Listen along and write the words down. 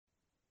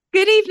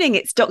Good evening,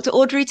 it's Dr.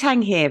 Audrey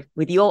Tang here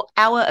with your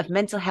hour of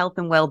mental health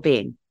and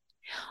well-being.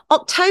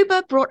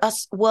 October brought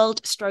us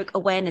World Stroke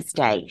Awareness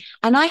Day,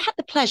 and I had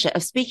the pleasure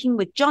of speaking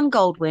with John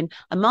Goldwyn,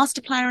 a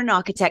master planner and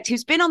architect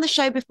who's been on the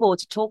show before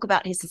to talk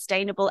about his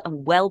sustainable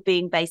and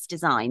well-being based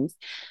designs,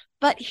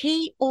 but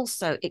he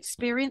also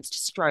experienced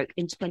stroke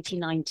in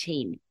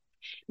 2019.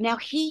 Now,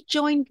 he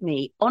joined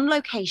me on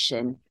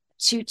location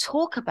to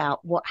talk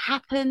about what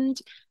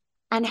happened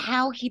and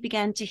how he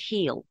began to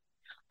heal.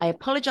 I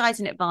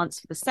apologize in advance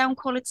for the sound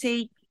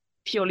quality,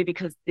 purely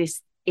because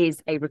this is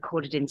a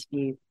recorded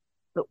interview.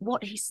 But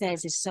what he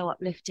says is so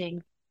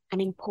uplifting and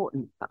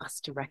important for us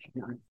to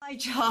recognize. Hi,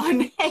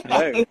 John.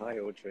 Hello. Hi,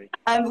 Audrey.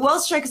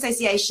 World Stroke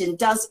Association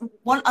does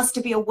want us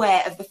to be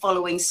aware of the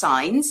following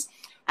signs,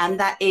 and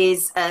that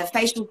is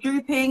facial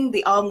drooping,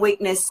 the arm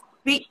weakness,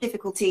 speech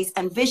difficulties,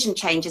 and vision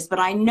changes. But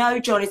I know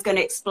John is going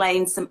to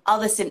explain some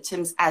other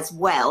symptoms as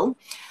well.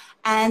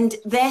 And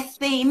their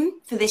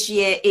theme for this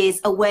year is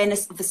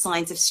awareness of the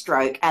signs of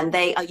stroke. And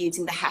they are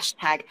using the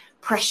hashtag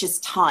precious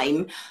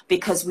time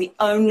because we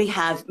only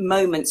have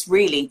moments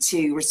really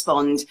to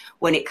respond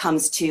when it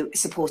comes to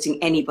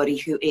supporting anybody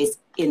who is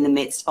in the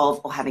midst of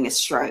or having a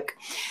stroke.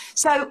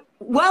 So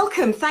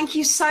welcome. Thank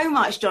you so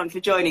much, John, for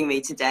joining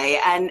me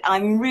today. And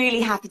I'm really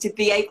happy to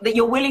be able that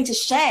you're willing to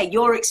share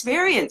your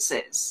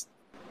experiences.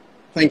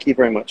 Thank you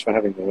very much for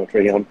having me,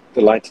 Audrey. I'm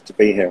delighted to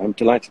be here. I'm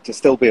delighted to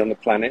still be on the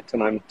planet,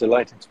 and I'm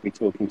delighted to be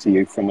talking to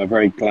you from a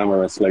very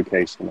glamorous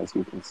location, as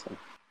you can see.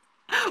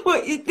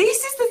 Well,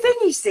 this is the thing,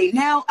 you see.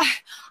 Now,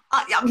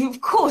 I mean,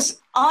 of course,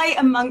 I,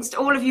 amongst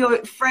all of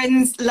your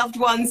friends, loved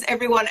ones,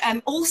 everyone,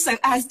 am also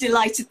as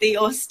delighted that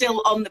you're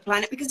still on the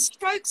planet, because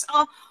strokes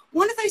are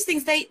one of those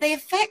things, they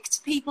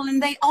affect people,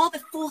 and they are the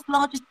fourth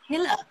largest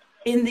killer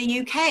in the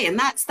UK, and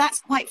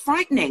that's quite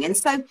frightening. And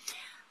so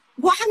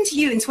what happened to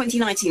you in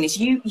 2019 is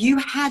you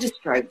had a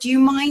stroke. Do you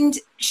mind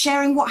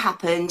sharing what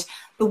happened,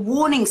 the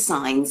warning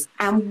signs,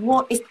 and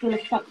what is still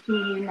affecting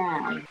you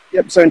now?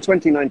 Yep, so in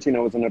 2019 I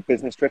was on a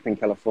business trip in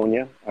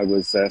California. I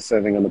was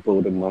serving on the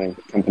board of my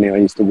company I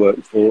used to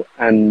work for,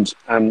 and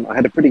I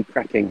had a pretty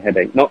cracking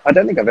headache. I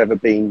don't think I've ever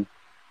been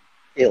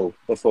ill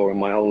before in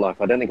my whole life.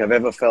 I don't think I've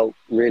ever felt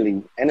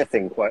really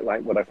anything quite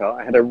like what I felt.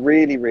 I had a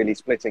really, really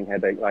splitting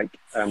headache.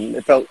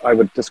 It felt, I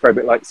would describe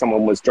it like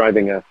someone was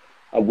driving a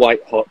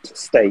white hot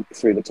steak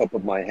through the top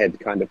of my head,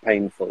 kind of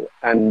painful,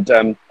 and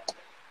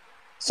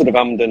sort of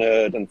ummed and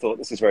erred and thought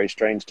this is very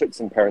strange. Took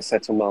some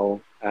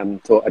paracetamol,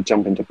 thought I'd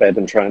jump into bed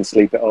and try and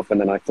sleep it off, and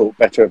then I thought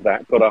better of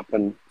that, got up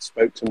and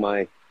spoke to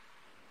my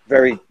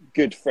very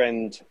good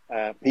friend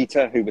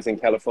Peter, who was in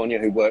California,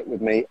 who worked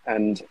with me,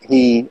 and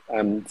he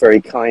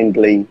very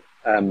kindly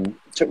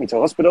took me to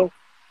hospital.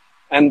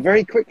 And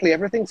very quickly,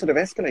 everything sort of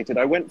escalated.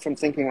 I went from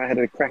thinking I had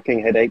a cracking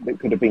headache that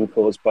could have been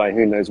caused by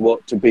who knows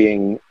what to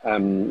being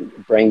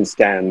brain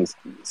scans,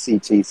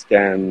 CT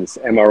scans,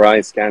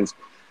 MRI scans,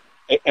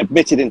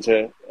 admitted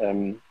into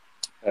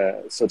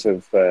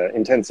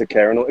intensive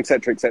care, and et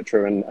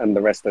cetera, and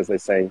the rest, as they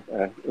say,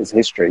 is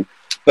history.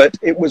 But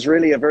it was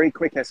really a very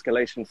quick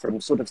escalation from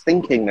sort of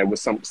thinking there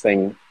was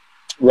something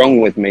wrong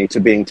with me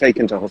to being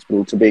taken to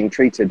hospital, to being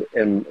treated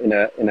in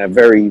a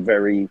very,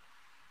 very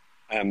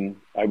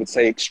I would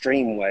say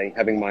extreme way,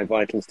 having my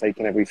vitals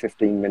taken every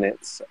 15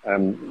 minutes.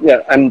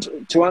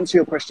 And to answer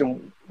your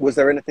question, was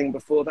there anything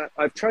before that?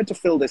 I've tried to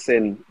fill this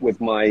in with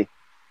my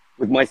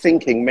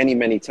thinking many,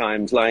 many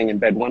times, lying in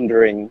bed,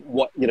 wondering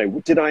what,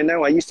 did I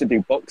know? I used to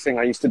do boxing.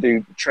 I used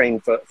to train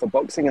for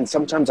boxing. And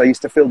sometimes I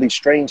used to feel these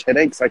strange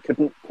headaches. I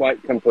couldn't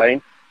quite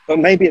complain, but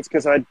maybe it's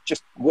because I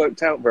just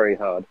worked out very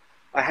hard.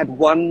 I had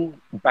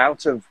one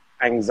bout of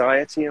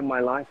anxiety in my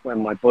life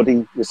when my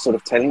body was sort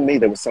of telling me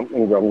there was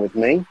something wrong with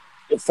me.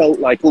 It felt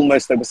like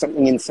almost there was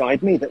something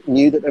inside me that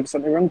knew that there was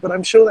something wrong, but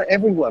I'm sure that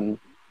everyone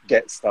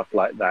gets stuff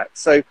like that.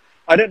 So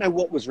I don't know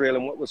what was real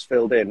and what was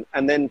filled in.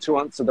 And then to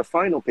answer the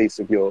final piece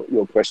of your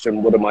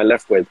question, what am I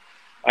left with?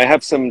 I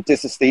have some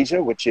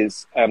dysesthesia, which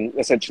is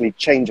essentially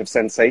change of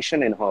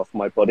sensation in half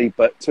my body.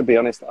 But to be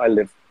honest, I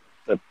live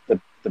the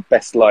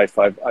best life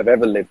I've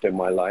ever lived in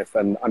my life,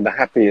 and I'm the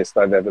happiest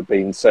I've ever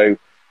been. So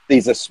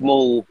these are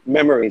small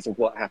memories of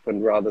what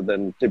happened rather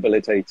than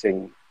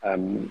debilitating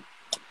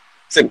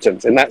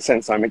symptoms. In that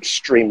sense, I'm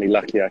extremely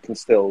lucky. I can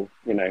still,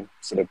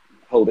 sort of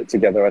hold it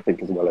together, I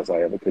think, as well as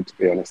I ever could, to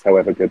be honest.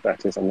 However good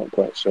that is, I'm not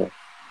quite sure.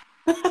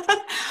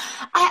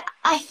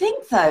 I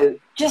think, though,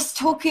 just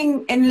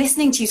talking and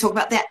listening to you talk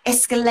about that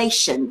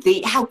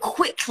escalation, how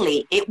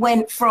quickly it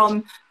went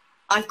from,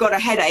 I've got a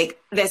headache,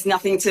 there's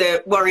nothing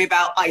to worry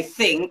about, I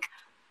think,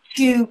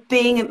 to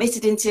being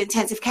admitted into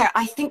intensive care.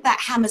 I think that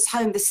hammers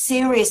home the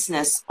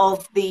seriousness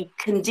of the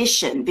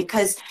condition,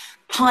 because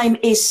time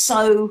is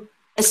so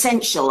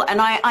essential.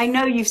 And I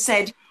know you've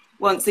said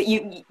once that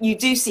you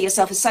do see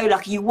yourself as so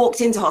lucky. You walked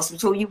into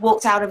hospital, you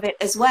walked out of it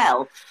as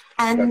well.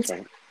 And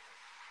right.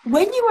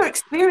 When you were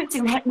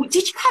experiencing that,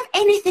 did you have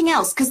anything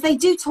else? Because they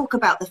do talk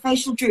about the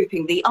facial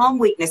drooping, the arm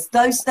weakness,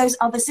 those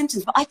other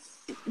symptoms, but I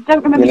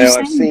don't remember you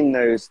saying. I've seen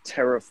those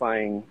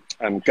terrifying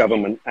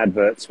government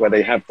adverts where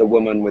they have the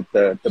woman with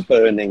the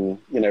burning,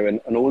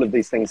 and all of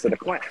these things that are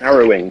quite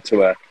harrowing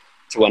to a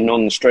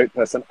non-stroke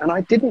person. And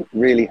I didn't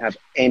really have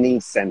any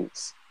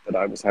sense that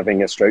I was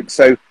having a stroke.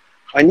 So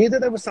I knew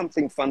that there was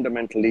something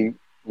fundamentally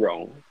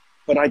wrong,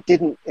 but I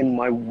didn't, in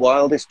my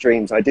wildest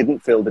dreams, I didn't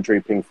feel the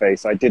drooping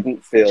face. I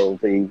didn't feel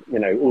the,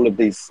 all of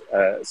these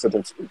sort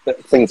of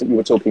things that you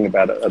were talking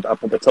about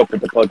up at the top of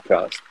the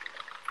podcast.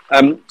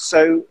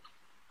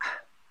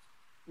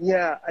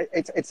 Yeah,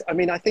 I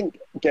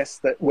guess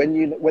that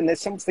when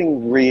there's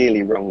something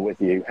really wrong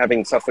with you,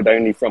 having suffered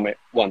only from it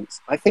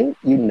once, I think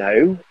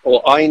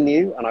or I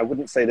knew, and I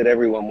wouldn't say that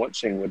everyone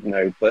watching would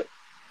know, but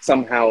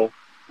somehow,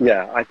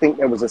 yeah, I think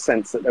there was a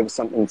sense that there was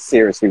something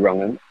seriously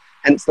wrong. And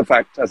hence the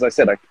fact, as I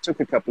said, I took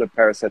a couple of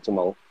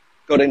paracetamol,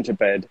 got into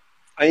bed.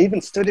 I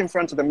even stood in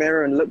front of the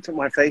mirror and looked at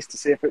my face to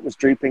see if it was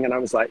drooping, and I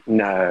was like,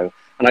 no.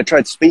 And I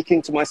tried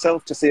speaking to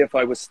myself to see if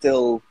I was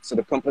still sort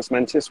of compos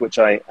mentis, which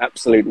I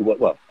absolutely,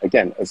 well,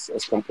 again, as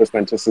compos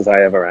mentis as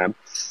I ever am.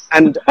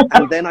 And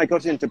then I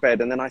got into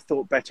bed, and then I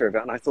thought better of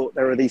it. And I thought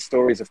there are these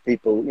stories of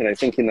people,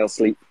 thinking they'll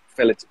sleep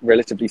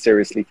relatively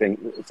seriously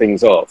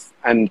things off.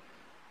 And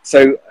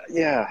so,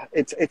 yeah,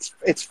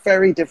 it's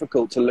very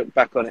difficult to look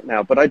back on it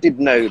now. But I did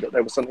know that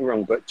there was something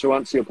wrong. But to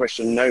answer your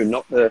question, no,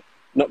 not the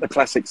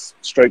classic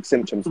stroke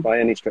symptoms by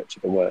any stretch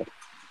of the word.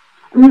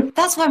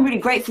 That's why I'm really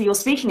grateful you're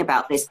speaking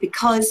about this,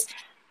 because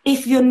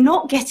if you're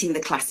not getting the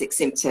classic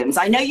symptoms,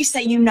 I know you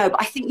say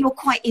but I think you're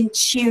quite in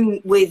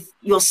tune with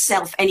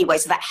yourself anyway,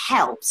 so that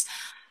helps.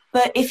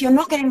 But if you're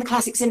not getting the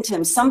classic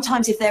symptoms,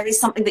 sometimes if there is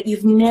something that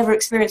you've never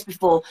experienced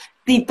before,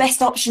 the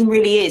best option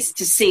really is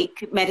to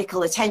seek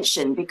medical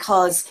attention,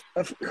 because...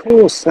 Of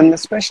course, and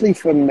especially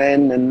for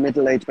men and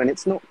middle-aged men,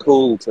 it's not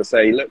cool to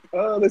say, look,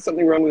 there's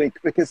something wrong with me,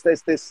 because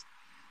there's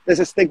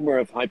a stigma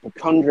of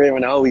hypochondria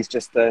and, he's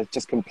just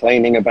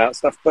complaining about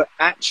stuff. But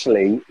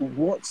actually,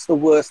 what's the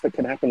worst that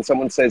can happen?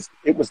 Someone says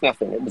it was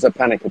nothing. It was a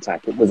panic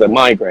attack. It was a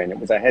migraine. It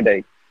was a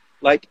headache.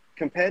 Like,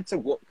 compared to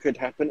what could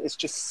happen, it's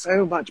just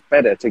so much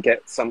better to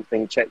get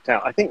something checked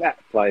out. I think that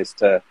applies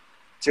to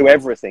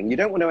everything. You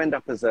don't want to end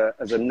up as a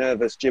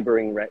nervous,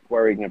 gibbering wreck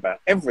worrying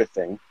about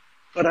everything.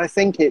 But I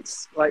think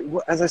it's like,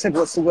 as I said,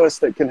 what's the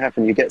worst that can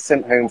happen? You get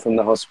sent home from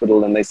the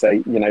hospital and they say,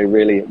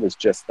 really, it was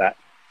just that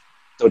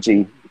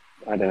dodgy,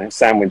 I don't know,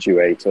 sandwich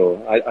you ate,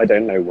 or I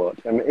don't know what.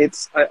 I mean,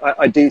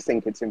 I do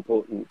think it's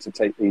important to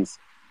take these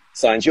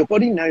signs. Your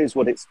body knows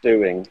what it's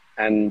doing,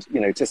 and,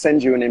 to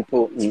send you an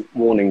important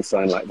warning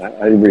sign like that,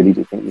 I really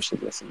do think you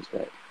should listen to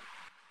it.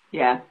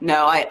 Yeah,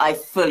 no, I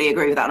fully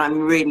agree with that, and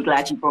I'm really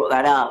glad you brought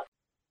that up.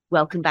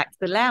 Welcome back to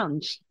the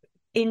lounge.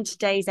 In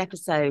today's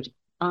episode,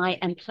 I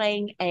am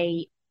playing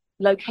a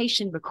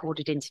location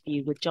recorded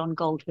interview with John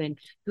Goldwyn,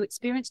 who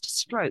experienced a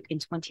stroke in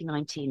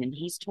 2019, and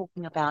he's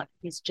talking about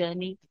his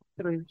journey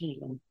through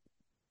healing.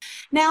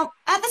 Now,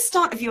 at the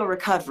start of your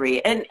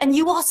recovery, and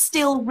you are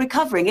still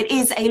recovering, it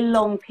is a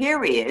long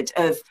period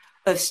of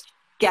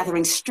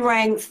gathering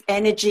strength,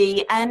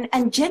 energy, and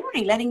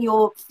generally letting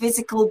your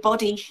physical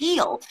body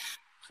heal.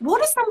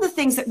 What are some of the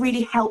things that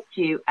really helped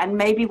you, and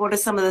maybe what are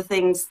some of the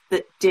things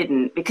that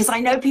didn't? Because I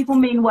know people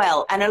mean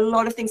well, and a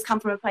lot of things come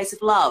from a place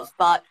of love,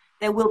 but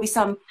there will be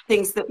some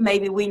things that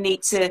maybe we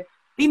need to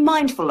be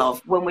mindful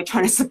of when we're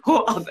trying to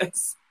support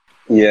others.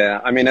 Yeah,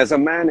 I mean, as a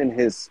man in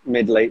his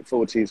mid-late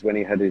 40s when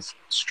he had his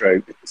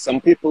stroke,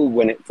 some people,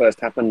 when it first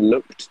happened,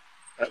 looked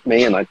at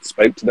me and I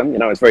spoke to them.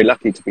 I was very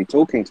lucky to be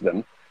talking to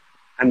them.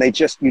 And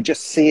you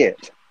just see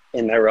it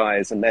in their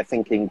eyes, and they're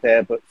thinking,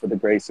 there but for the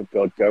grace of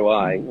God go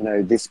I.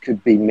 This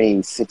could be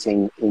me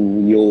sitting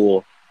in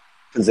your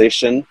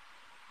position.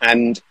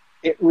 And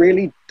it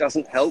really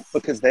doesn't help,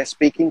 because they're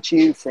speaking to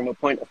you from a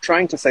point of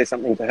trying to say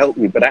something to help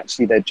you, but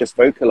actually they're just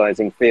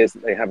vocalizing fears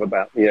that they have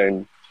about their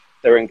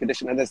own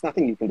condition, and there's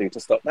nothing you can do to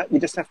stop that. You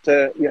just have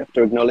to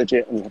acknowledge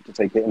it, and you have to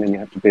take it, and then you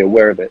have to be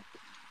aware of it.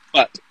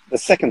 But the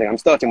second thing, I'm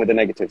starting with the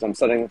negatives. I'm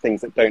starting with things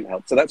that don't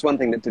help. So that's one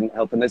thing that didn't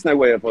help, and there's no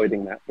way of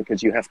avoiding that,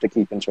 because you have to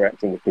keep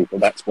interacting with people.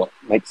 That's what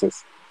makes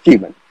us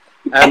human.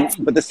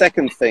 But the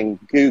second thing,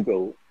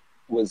 Google,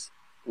 was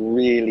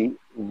really,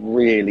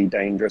 really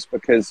dangerous,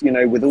 because,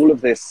 with all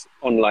of this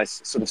online,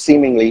 sort of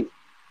seemingly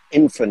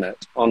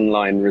infinite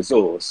online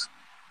resource,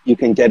 you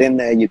can get in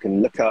there, you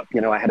can look up,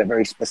 I had a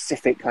very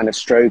specific kind of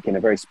stroke in a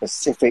very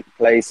specific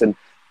place. And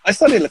I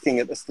started looking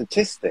at the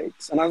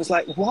statistics, and I was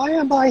like, why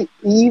am I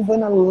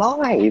even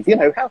alive?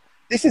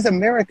 This is a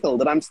miracle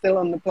that I'm still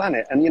on the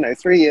planet. And,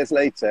 3 years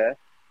later,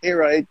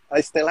 here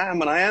I still am,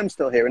 and I am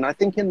still here. And I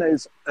think in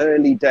those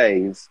early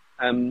days,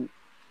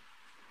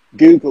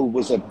 Google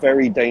was a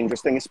very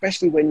dangerous thing,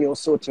 especially when you're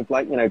sort of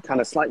like, kind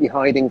of slightly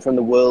hiding from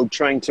the world,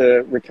 trying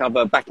to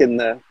recover back in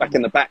the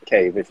bat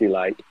cave, if you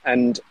like.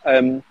 And,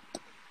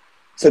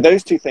 so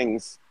those two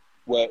things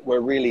were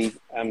really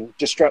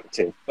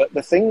destructive. But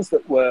the things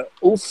that were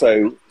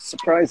also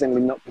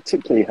surprisingly not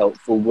particularly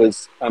helpful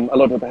was a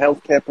lot of the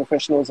healthcare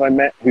professionals I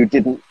met who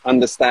didn't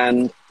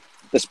understand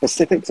the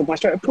specifics of my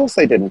stroke. Of course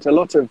they didn't. A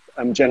lot of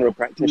general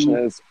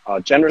practitioners are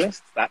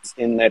generalists. That's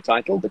in their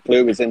title. The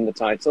clue is in the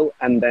title.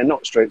 And they're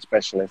not stroke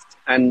specialists.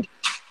 And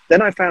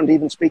then I found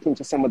even speaking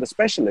to some of the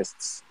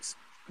specialists,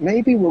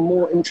 maybe were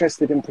more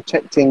interested in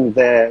protecting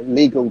their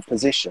legal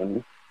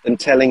position than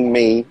telling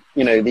me,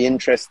 you know, the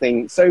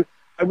interesting. So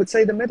I would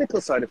say the medical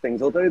side of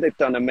things, although they've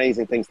done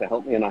amazing things to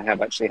help me, and I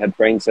have actually had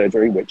brain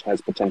surgery, which has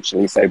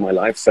potentially saved my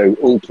life. So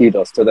all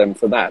kudos to them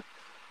for that.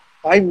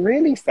 I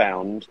really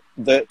found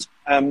that,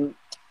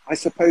 I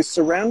suppose,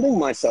 surrounding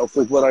myself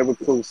with what I would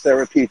call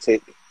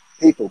therapeutic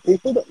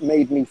people that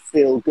made me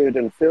feel good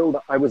and feel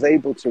that I was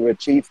able to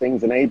achieve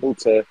things and able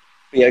to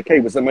be okay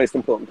was the most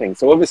important thing.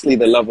 So obviously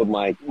the love of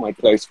my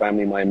close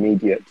family, my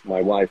immediate,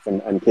 my wife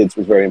and kids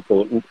was very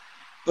important,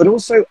 but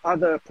also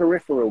other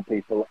peripheral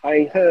people.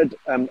 I heard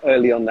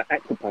early on that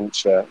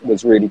acupuncture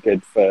was really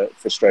good for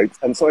strokes.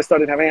 And so I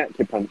started having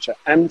acupuncture.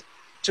 And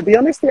to be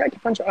honest, the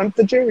acupuncture,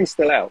 the jury's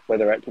still out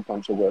whether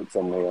acupuncture works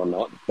on me or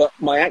not. But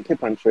my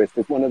acupuncturist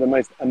is one of the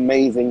most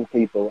amazing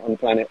people on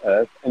planet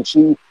Earth. And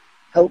she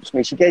helped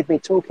me. She gave me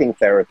talking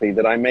therapy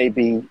that I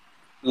maybe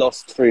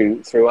lost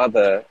through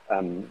other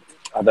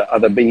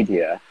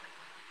media.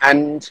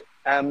 And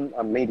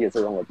media's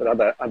the wrong word, but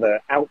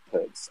other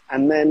outputs.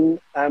 And then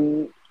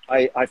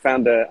I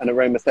found an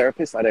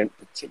aromatherapist. I don't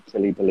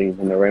particularly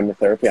believe in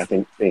aromatherapy. I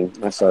think being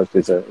massaged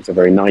is a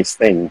very nice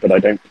thing, but I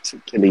don't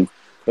particularly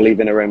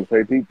believe in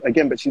aromatherapy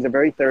again. But she's a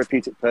very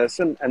therapeutic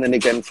person. And then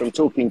again, from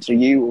talking to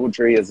you,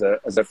 Audrey, as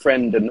a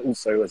friend and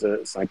also as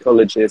a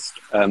psychologist,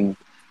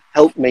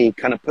 helped me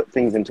kind of put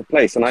things into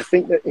place. And I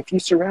think that if you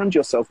surround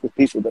yourself with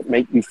people that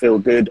make you feel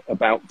good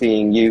about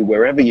being you,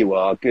 wherever you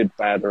are, good,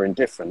 bad, or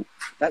indifferent,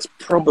 that's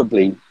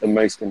probably the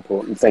most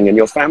important thing. And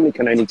your family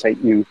can only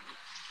take you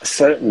a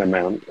certain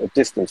amount of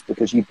distance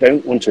because you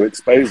don't want to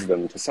expose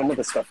them to some of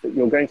the stuff that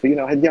you're going through. You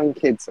know, I had young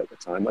kids at the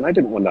time and I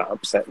didn't want to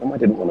upset them. I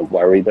didn't want to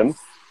worry them.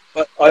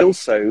 But I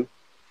also,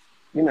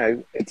 you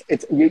know,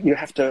 you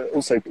have to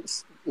also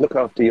look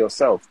after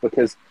yourself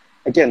because,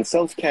 again,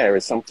 self-care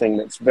is something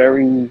that's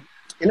very,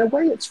 in a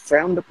way, it's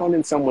frowned upon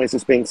in some ways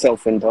as being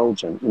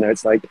self-indulgent. You know,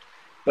 it's like,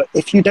 but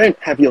if you don't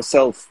have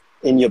yourself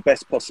in your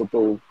best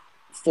possible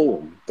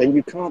form, then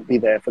you can't be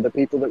there for the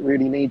people that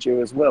really need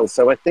you as well.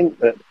 So I think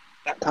that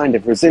kind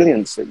of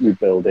resilience that you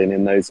build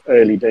in those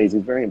early days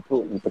is very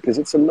important because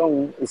it's a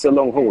long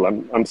haul.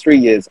 I'm 3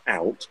 years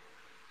out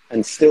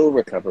and still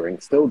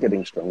recovering, still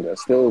getting stronger,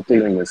 still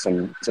dealing with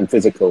some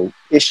physical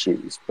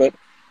issues. But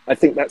I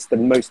think that's the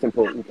most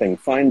important thing.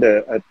 Find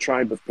a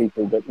tribe of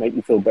people that make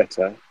you feel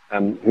better,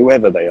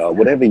 whoever they are,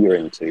 whatever you're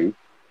into.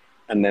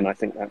 And then I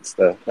think that's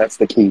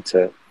the key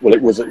to, well,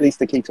 it was at least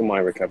the key to my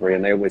recovery.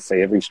 And they always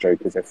say every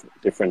stroke is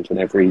different and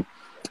every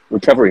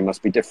recovery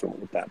must be different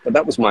with that. But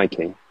that was my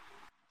key.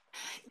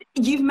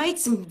 You've made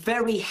some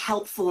very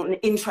helpful and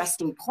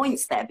interesting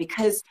points there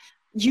because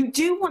you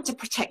do want to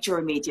protect your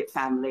immediate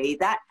family,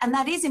 and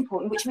that is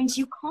important, which means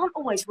you can't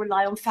always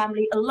rely on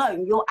family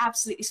alone. You're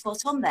absolutely spot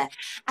on there.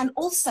 And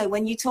also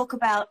when you talk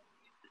about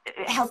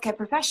healthcare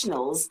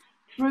professionals,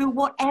 through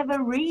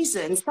whatever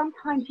reason,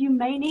 sometimes you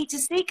may need to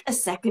seek a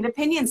second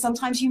opinion.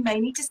 Sometimes you may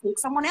need to seek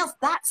someone else.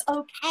 That's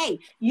okay.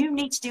 You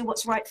need to do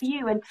what's right for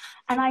you. And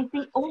I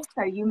think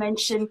also you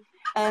mentioned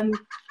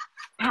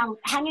how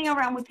hanging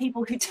around with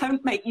people who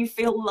don't make you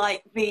feel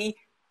like the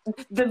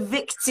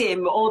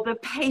victim or the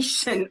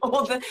patient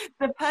or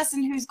the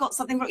person who's got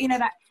something wrong, you know,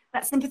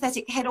 that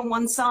sympathetic head on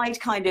one side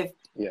kind of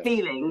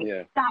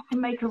feeling, that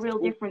can make a real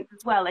difference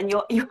as well. And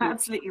you're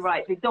absolutely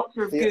right. The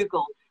doctor of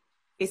Google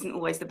isn't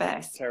always the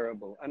best.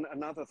 Terrible. And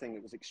another thing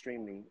that was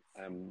extremely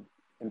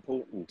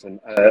important and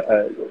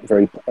a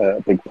very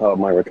big part of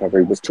my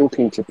recovery was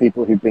talking to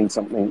people who'd been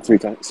through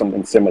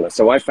something similar.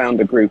 So I found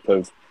a group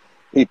of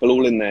people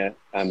all in their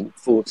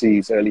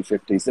 40s, early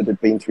 50s that had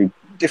been through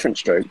different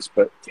strokes,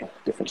 but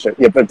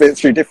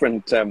through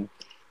different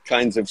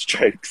kinds of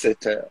strokes.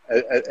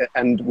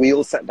 And we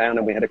all sat down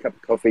and we had a cup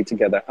of coffee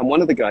together. And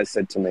one of the guys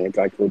said to me, a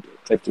guy called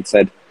Clifton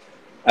said,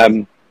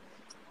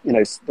 you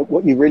know,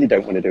 what you really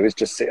don't want to do is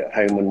just sit at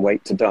home and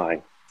wait to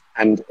die.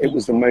 And it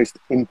was the most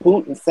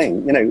important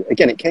thing. You know,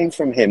 again, it came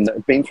from him that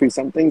had been through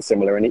something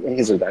similar, and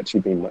his had actually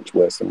been much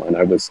worse than mine.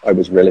 I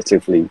was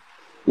relatively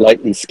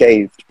lightly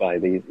scathed by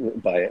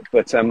it.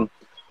 But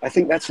I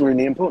think that's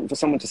really important for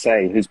someone to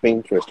say who's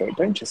been through a stroke.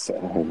 Don't just sit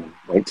at home and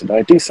wait to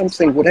die. Do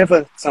something,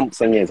 whatever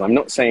something is. I'm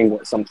not saying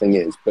what something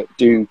is, but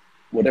do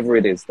whatever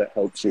it is that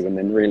helps you, and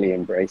then really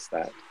embrace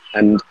that.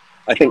 And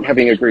I think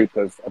having a group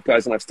of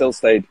guys, and I've still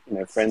stayed, you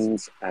know,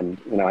 friends, and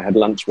you know, I had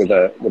lunch with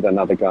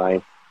another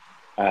guy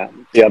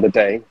the other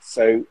day.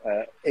 So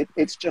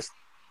it's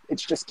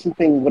just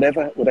keeping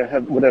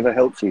whatever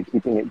helps you,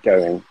 keeping it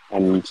going,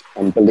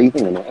 and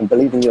believing in it, and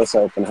believing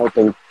yourself, and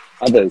helping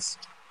others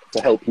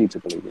to help you to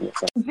believe in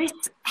yourself. This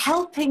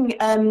helping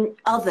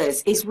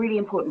others is really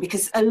important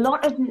because a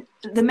lot of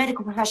the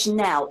medical profession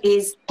now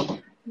is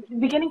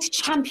beginning to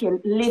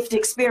champion lived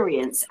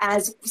experience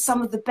as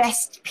some of the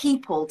best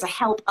people to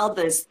help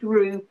others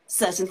through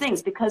certain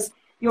things, because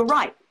you're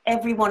right,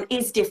 everyone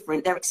is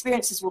different, their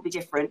experiences will be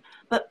different,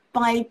 but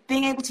by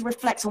being able to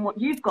reflect on what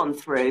you've gone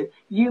through,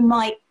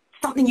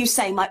 something you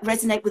say might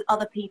resonate with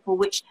other people,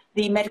 which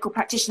the medical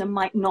practitioner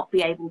might not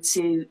be able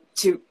to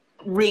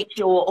reach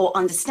or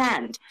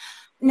understand.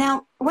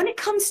 Now, when it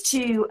comes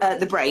to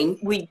the brain,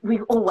 we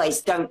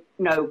always don't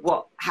know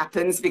what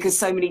happens because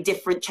so many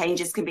different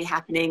changes can be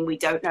happening. We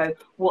don't know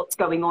what's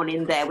going on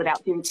in there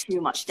without doing too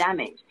much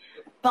damage.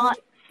 But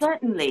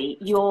certainly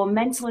your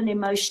mental and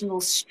emotional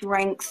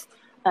strength,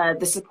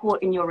 the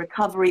support in your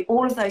recovery,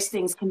 all of those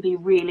things can be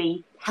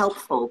really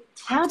helpful.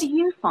 How do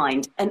you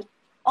find an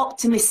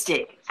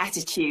optimistic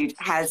attitude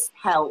has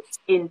helped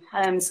in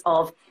terms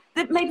of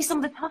maybe some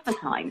of the tougher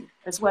times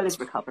as well as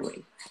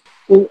recovery?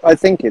 Well, I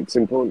think it's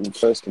important,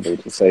 first of all,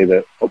 to say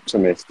that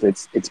optimists,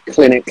 it's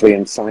clinically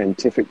and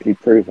scientifically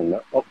proven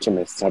that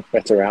optimists have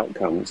better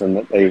outcomes and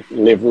that they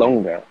live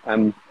longer.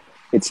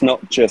 It's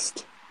not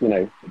just,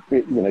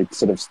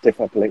 sort of stiff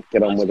upper lip,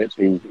 get on with it,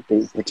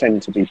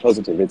 pretend to be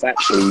positive. It's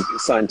actually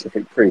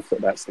scientific proof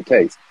that that's the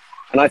case.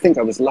 And I think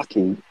I was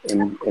lucky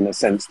in a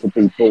sense to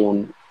be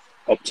born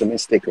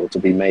optimistic or to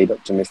be made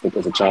optimistic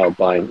as a child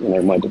by,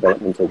 my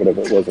development or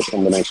whatever it was, a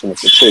combination of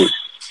the two.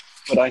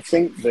 But I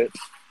think that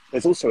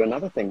there's also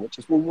another thing, which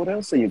is, well, what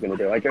else are you going to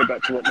do? I go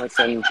back to what my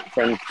friend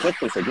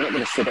Clifton said. You're not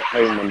going to sit at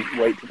home and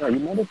wait to die. You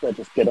might as well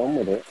just get on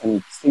with it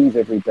and seize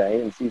every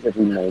day and seize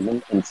every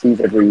moment and seize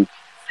every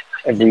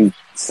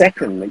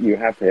second that you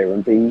have here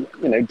and be,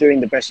 doing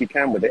the best you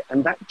can with it.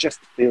 And that just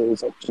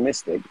feels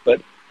optimistic.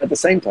 But at the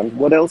same time,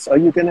 what else are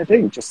you going to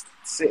do? Just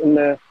sit in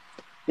the,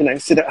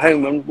 sit at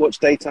home and watch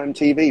daytime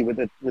TV with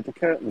the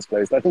curtains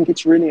closed. I think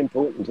it's really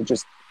important to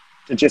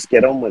just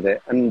get on with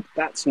it. And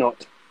that's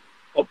not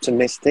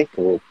optimistic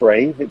or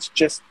brave, it's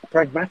just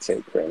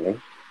pragmatic, really.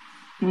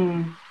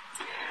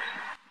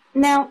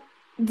 Now,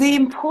 the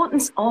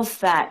importance of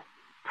that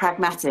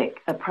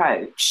pragmatic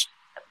approach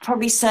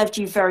probably served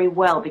you very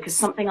well, because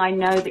something I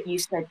know that you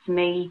said to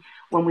me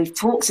when we've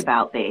talked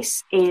about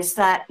this is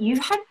that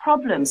you've had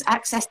problems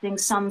accessing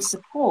some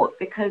support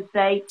because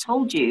they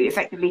told you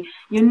effectively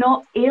you're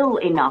not ill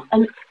enough.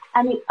 And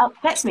it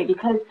upsets me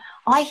because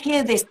I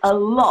hear this a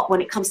lot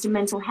when it comes to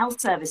mental health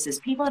services.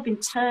 People have been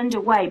turned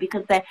away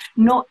because they're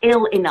not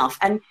ill enough.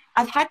 And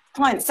I've had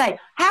clients say,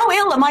 how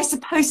ill am I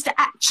supposed to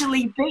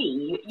actually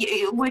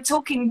be? We're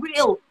talking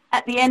real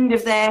at the end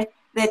of their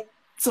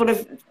sort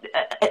of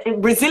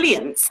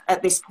resilience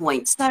at this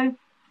point. So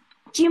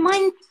do you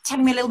mind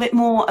telling me a little bit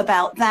more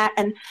about that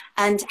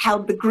and how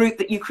the group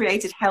that you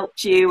created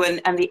helped you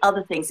and the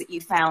other things that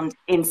you found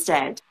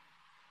instead?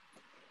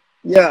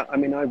 Yeah, I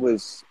mean, I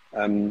was...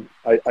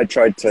 I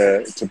tried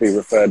to be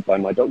referred by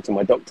my doctor.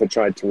 My doctor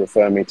tried to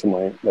refer me to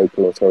my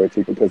local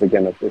authority because,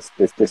 again, of this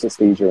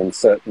dysesthesia and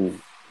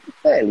certain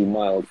fairly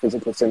mild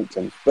physical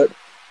symptoms. But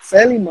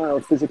fairly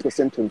mild physical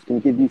symptoms can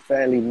give you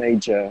fairly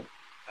major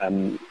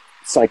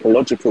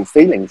psychological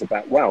feelings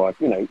about, wow,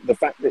 the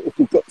fact that if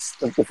you've got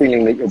the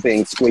feeling that you're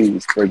being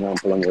squeezed, for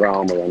example, on your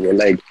arm or on your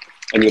leg,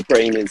 and your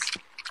brain is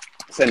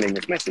sending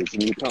this message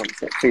and you can't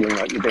stop feeling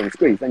like you're being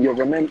squeezed, then you're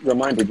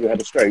reminded you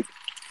had a stroke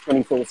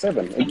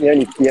 24/7.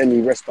 The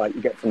only respite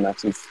you get from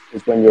that is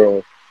when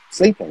you're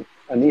sleeping,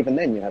 and even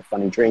then you have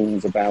funny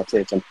dreams about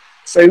it. And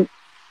so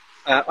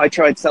I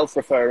tried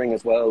self-referring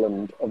as well,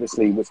 and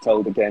obviously was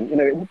told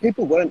again,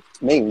 people weren't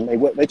mean.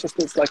 They just,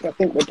 it's like, I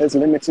think that there's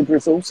limited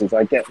resources.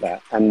 I get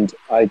that, and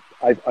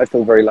I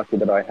feel very lucky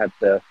that I had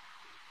the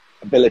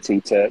ability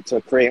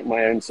to create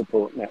my own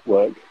support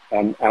network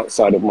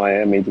outside of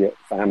my immediate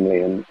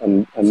family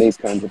and these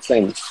kinds of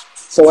things.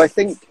 So I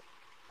think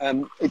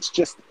it's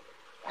just.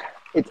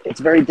 It's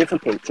very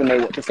difficult to know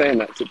what to say in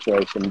that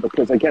situation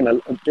because, again,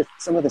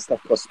 some of this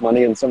stuff costs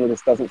money and some of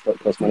this doesn't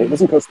cost money. It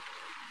doesn't cost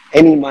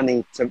any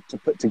money to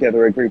put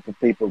together a group of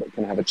people that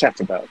can have a chat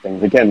about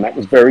things. Again, that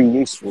was very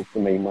useful for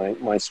me.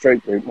 My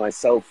stroke group, my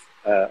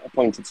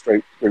self-appointed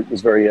stroke group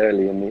was very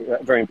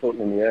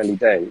important in the early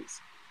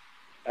days.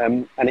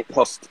 And it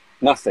cost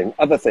nothing.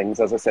 Other things,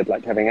 as I said,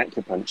 like having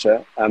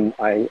acupuncture,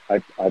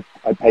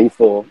 I pay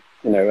for,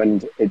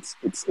 and it's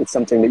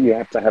something that you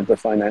have to have the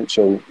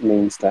financial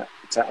means to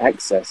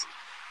access.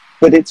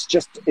 But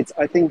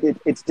I think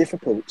it's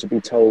difficult to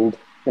be told,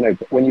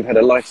 when you've had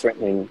a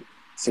life-threatening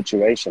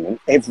situation, and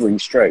every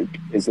stroke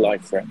is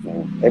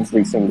life-threatening,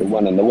 every single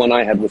one. And the one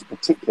I had was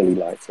particularly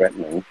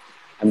life-threatening.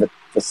 And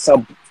the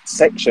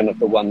subsection of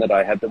the one that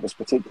I had that was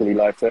particularly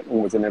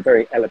life-threatening was in a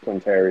very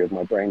eloquent area of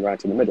my brain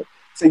right in the middle.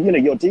 So,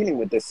 you're dealing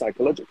with this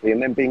psychologically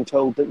and then being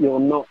told that you're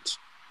not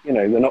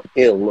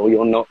ill or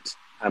you're not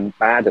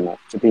bad enough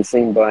to be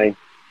seen by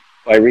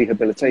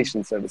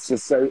rehabilitation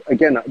services. So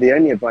again, the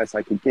only advice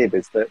I could give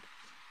is that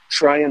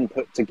try and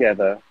put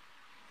together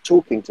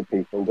talking to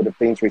people that have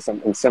been through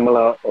something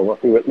similar or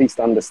who at least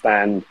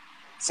understand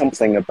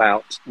something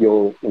about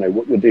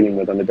what you're dealing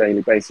with on a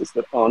daily basis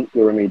that aren't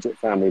your immediate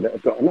family, that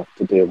have got enough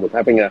to deal with.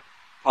 Having a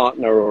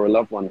partner or a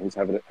loved one who's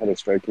had a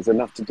stroke is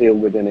enough to deal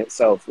with in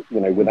itself,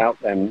 without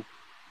them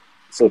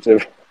sort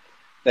of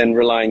then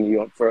relying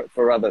you on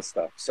for other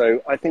stuff.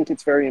 So I think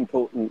it's very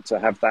important to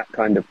have that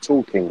kind of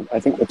talking. I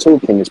think the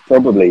talking is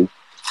probably,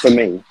 for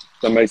me,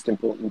 the most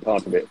important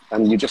part of it.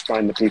 And you just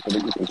find the people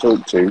that you can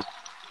talk to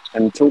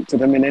and talk to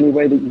them in any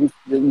way that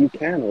you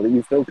can or that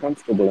you feel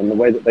comfortable in the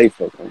way that they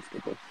feel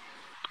comfortable.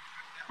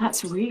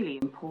 That's really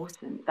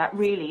important. That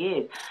really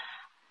is.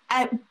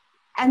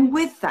 And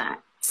with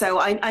that, so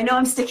I know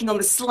I'm sticking on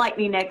the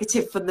slightly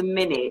negative for the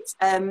minute.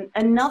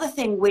 Another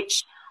thing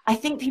which I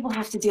think people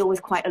have to deal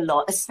with quite a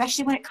lot,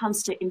 especially when it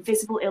comes to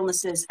invisible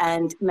illnesses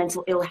and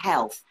mental ill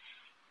health,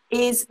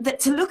 is that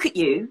to look at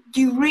you,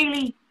 you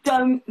really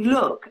don't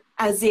look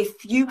as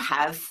if you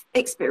have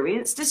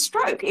experienced a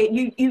stroke.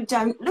 You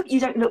don't look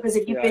as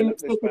if you've been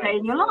sick a day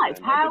in your life.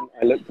 I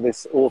looked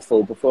this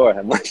awful before I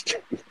had my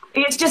stroke.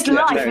 It's just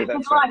life. No, it's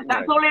just life.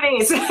 That's all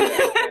it is.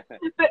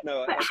 but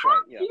how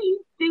right, yeah. do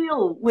you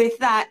deal with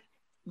that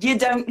you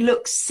don't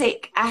look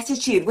sick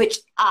attitude, which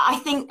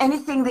I think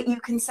anything that you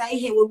can say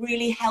here will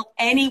really help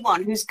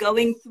anyone who's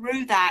going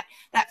through that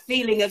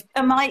feeling of,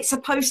 am I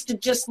supposed to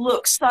just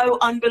look so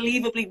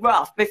unbelievably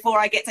rough before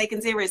I get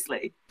taken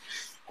seriously?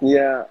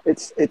 Yeah,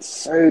 it's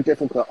so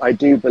difficult. I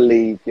do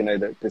believe,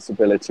 that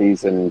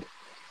disabilities and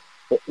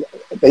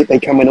they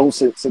come in all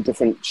sorts of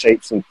different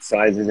shapes and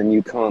sizes, and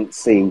you can't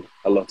see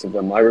a lot of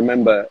them. I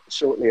remember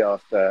shortly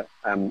after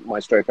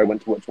my stroke, I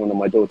went to watch one of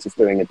my daughters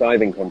doing a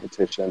diving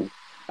competition,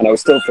 and I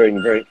was still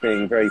feeling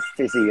very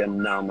fizzy and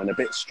numb and a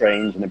bit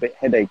strange and a bit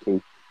headachy.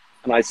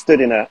 And I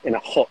stood in a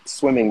hot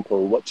swimming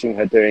pool watching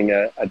her doing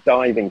a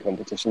diving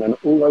competition, and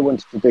all I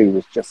wanted to do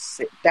was just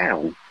sit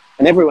down.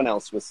 And everyone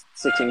else was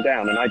sitting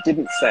down, and I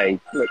didn't say,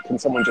 look, can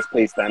someone just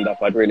please stand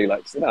up? I'd really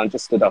like to sit down. I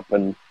just stood up,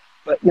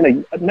 but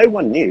no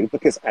one knew,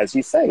 because as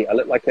you say, I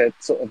look like a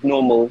sort of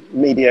normal,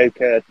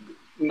 mediocre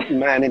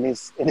man in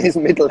his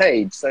middle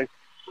age. So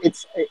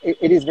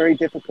it is very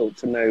difficult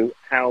to know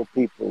how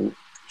people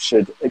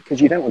should,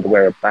 because you don't want to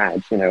wear a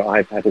badge.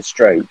 I've had a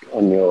stroke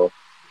on your,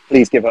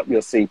 please give up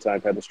your seat,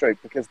 I've had a stroke,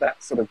 because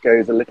that sort of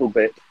goes a little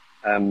bit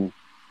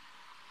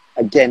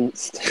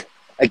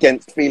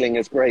against feeling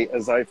as great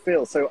as I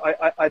feel. So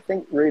I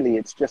think really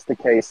it's just a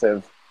case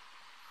of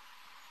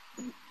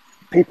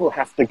people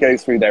have to go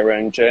through their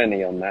own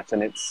journey on that,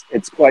 and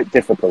it's quite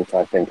difficult,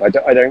 I think. I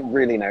don't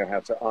really know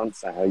how to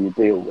answer how you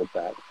deal with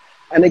that.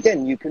 And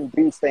again, you can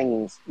do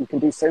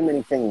so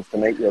many things to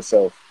make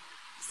yourself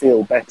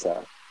feel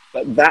better,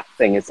 but that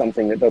thing is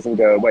something that doesn't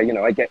go away.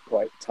 I get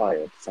quite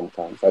tired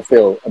sometimes. I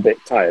feel a bit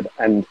tired.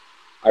 And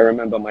I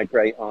remember my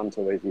great aunt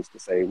always used to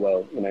say,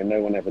 well,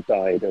 no one ever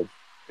died of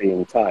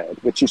being tired,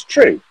 which is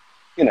true,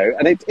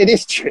 and it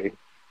is true.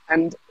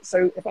 And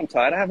so if I'm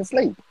tired, I have a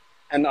sleep.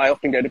 And I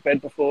often go to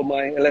bed before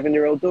my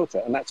 11-year-old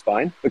daughter, and that's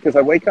fine, because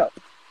I wake up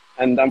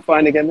and I'm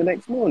fine again the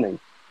next morning.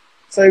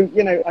 So,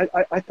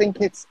 I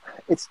think it's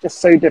just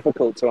so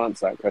difficult to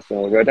answer that question,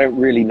 Olga. I don't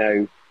really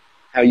know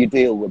how you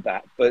deal with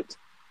that. But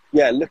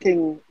yeah,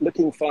 looking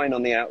fine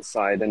on the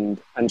outside and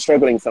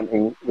struggling with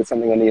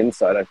something on the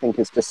inside, I think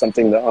is just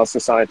something that our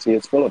society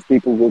is full of.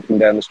 People walking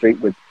down the street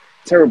with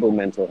terrible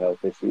mental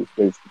health issues,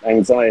 with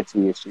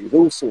anxiety issues,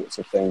 all sorts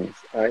of things.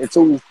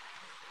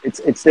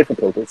 It's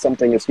difficult. It's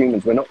something as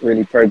humans we're not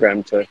really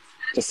programmed to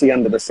see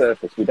under the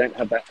surface. We don't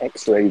have that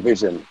X-ray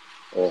vision,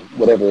 or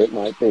whatever it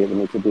might be. We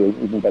need to do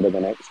even better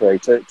than X-ray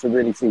to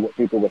really see what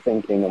people were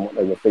thinking and what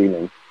they were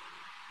feeling.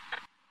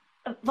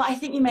 But I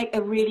think you make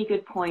a really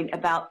good point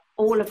about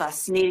all of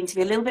us needing to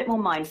be a little bit more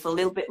mindful, a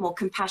little bit more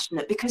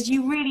compassionate, because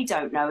you really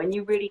don't know and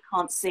you really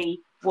can't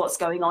see what's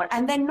going on.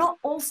 And then not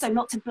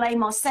to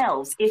blame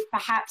ourselves if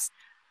perhaps,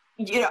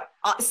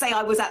 say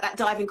I was at that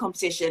diving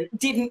competition,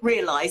 didn't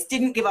realise,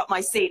 didn't give up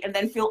my seat, and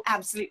then feel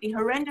absolutely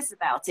horrendous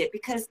about it,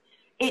 because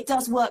it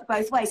does work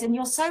both ways. And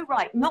you're so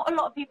right. Not a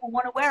lot of people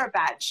want to wear a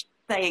badge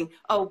saying,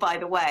 oh, by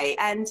the way.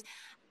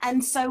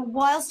 And so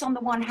whilst on the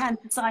one hand,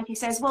 society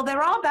says, well,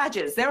 there are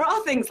badges, there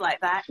are things like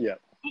that. Yeah.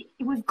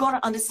 We've got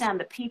to understand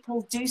that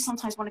people do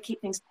sometimes want to keep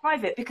things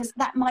private, because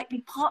that might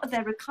be part of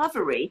their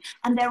recovery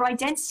and their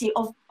identity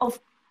of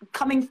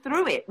coming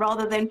through it,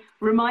 rather than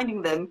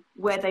reminding them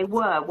where they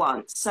were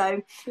once. So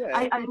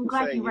yeah, I'm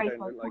glad you raised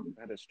that. Like you've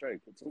had a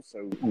stroke. It's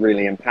also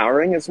really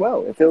empowering as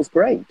well. It feels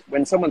great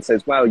when someone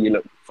says, wow, you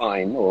look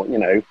fine, or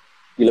you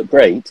look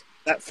great.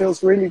 That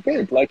feels really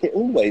good, like it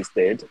always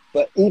did,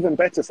 but even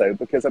better so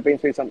because I've been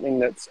through something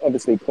that's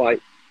obviously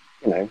quite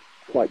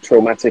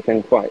traumatic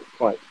and quite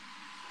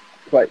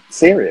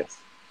serious.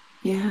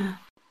 Yeah.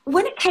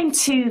 When it came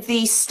to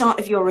the start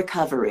of your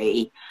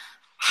recovery,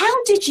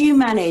 how did you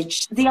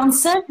manage the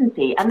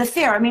uncertainty and the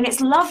fear? I mean, it's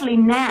lovely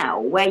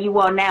now where you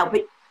are now,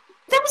 but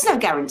there was no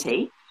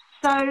guarantee.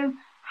 So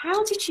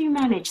how did you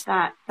manage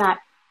that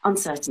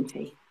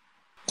uncertainty?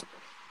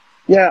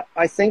 Yeah,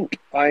 I think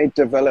I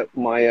developed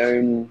my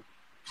own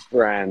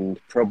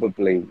brand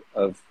probably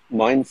of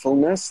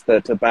mindfulness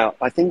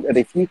I think that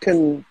if you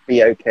can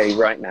be okay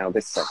right now,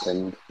 this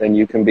second, then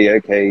you can be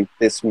okay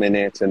this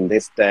minute and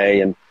this day,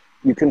 and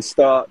you can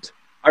start.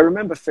 I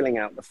remember filling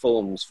out the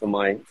forms for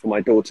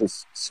my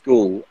daughter's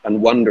school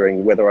and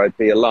wondering whether I'd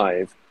be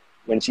alive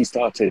when she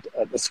started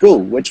at the school,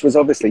 which was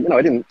obviously,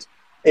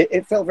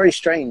 it felt very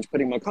strange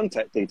putting my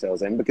contact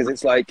details in, because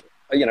it's like,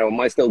 am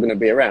I still going to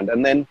be around?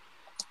 And then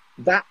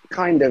that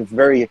kind of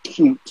very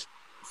acute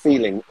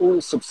feeling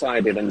all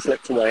subsided and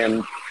slipped away.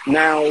 And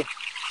now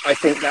I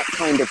think that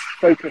kind of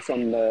focus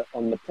on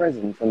the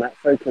present and that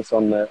focus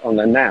on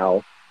the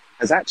now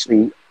has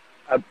actually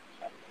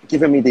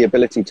given me the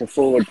ability to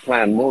forward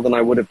plan more than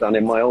I would have done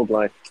in my old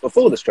life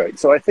before the stroke.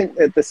 So I think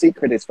that the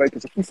secret is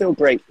focus. If you feel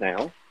great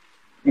now,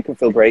 you can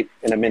feel great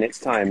in a minute's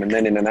time, and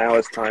then in an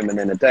hour's time, and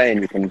then a day,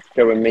 and you can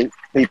go and meet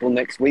people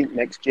next week,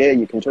 next year.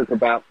 You can talk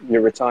about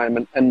your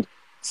retirement, and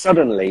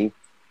suddenly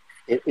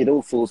it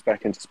all falls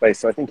back into space.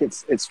 So I think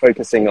it's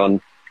focusing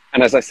on,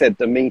 and as I said,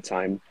 the me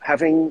time,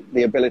 having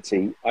the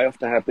ability. I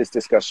often have this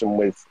discussion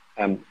with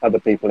other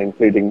people,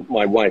 including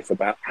my wife,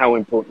 about how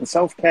important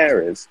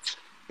self-care is,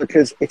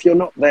 because if you're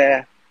not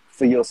there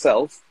for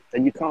yourself,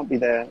 then you can't be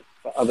there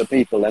for other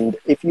people. And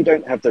if you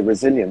don't have the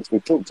resilience,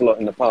 we've talked a lot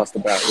in the past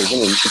about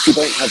resilience, if you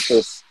don't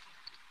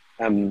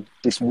have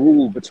this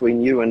wall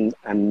between you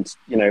and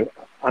you know,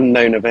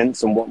 unknown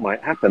events and what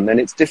might happen, then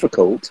it's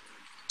difficult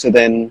to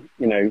then,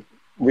 you know,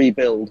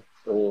 rebuild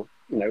or,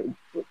 you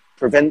know,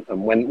 prevent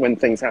them when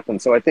things happen.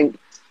 So I think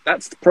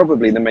that's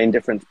probably the main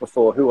difference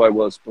before who I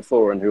was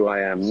before and who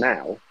I am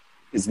now,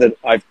 is that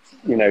I've,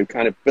 you know,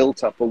 kind of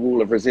built up a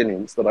wall of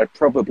resilience that I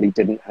probably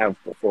didn't have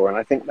before. And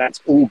I think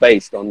that's all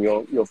based on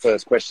your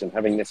first question,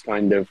 having this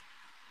kind of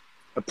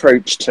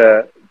approach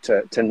to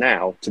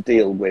now to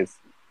deal with,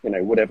 you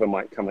know, whatever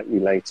might come at you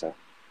later.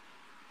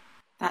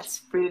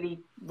 That's really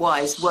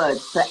wise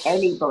words for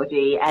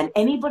anybody, and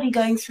anybody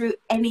going through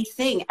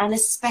anything, and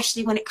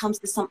especially when it comes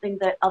to something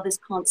that others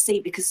can't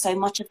see, because so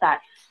much of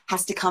that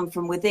has to come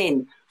from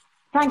within.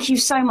 Thank you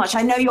so much.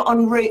 I know you're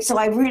en route, so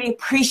I really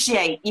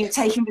appreciate you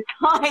taking the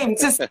time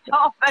to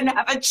stop and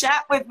have a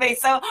chat with me.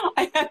 So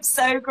I am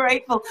so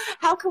grateful.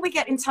 How can we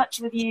get in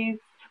touch with you?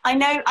 I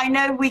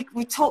know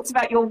we talked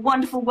about your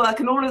wonderful work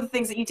and all of the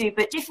things that you do,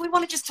 but if we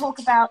want to just talk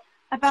about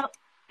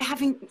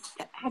having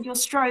had your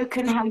stroke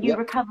and how you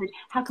recovered,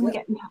 how can we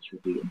get in touch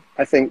with you?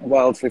 I think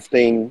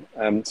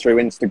Wild15 through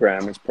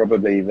Instagram is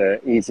probably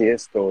the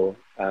easiest, or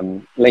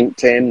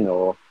LinkedIn,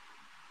 or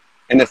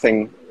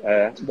anything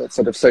that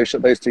sort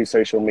of those two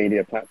social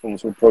media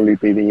platforms would probably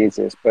be the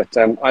easiest. But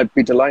I'd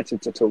be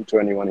delighted to talk to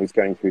anyone who's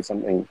going through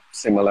something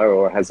similar,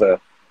 or has a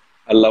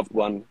loved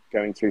one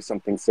going through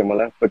something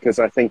similar, because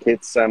I think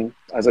it's,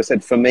 as I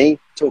said, for me,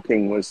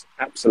 talking was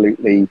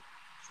absolutely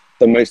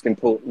the most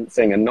important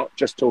thing, and not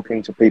just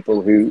talking to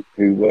people who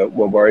were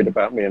worried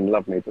about me and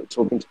loved me, but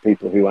talking to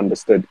people who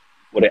understood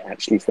what it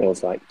actually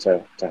feels like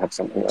to have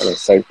something like this.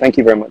 So thank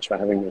you very much for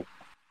having me.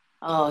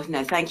 Oh,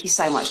 no, thank you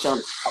so much, John.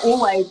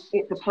 Always,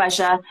 it's a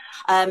pleasure.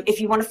 If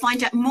you want to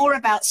find out more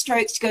about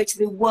strokes, go to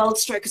the World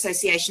Stroke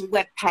Association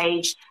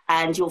webpage,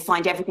 and you'll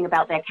find everything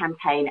about their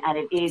campaign. And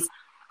it is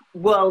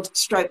World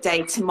Stroke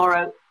Day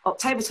tomorrow,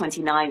 October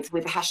 29th,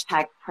 with the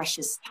hashtag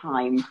Precious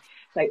Time.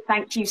 So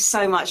thank you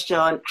so much,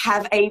 John.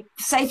 Have a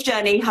safe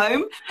journey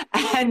home,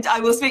 and I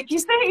will speak to you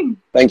soon.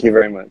 Thank you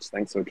very much.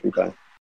 Thanks, Audrey. Bye.